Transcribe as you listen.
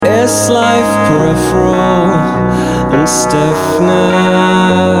this life peripheral and stiff-necked,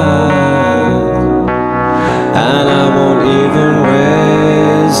 and I won't even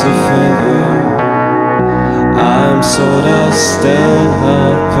raise a finger. I'm sawdust in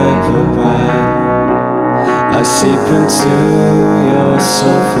a paper bag. I seep into your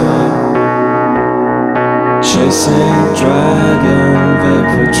sofa, chasing dragon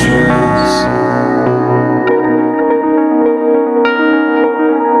vapor trails.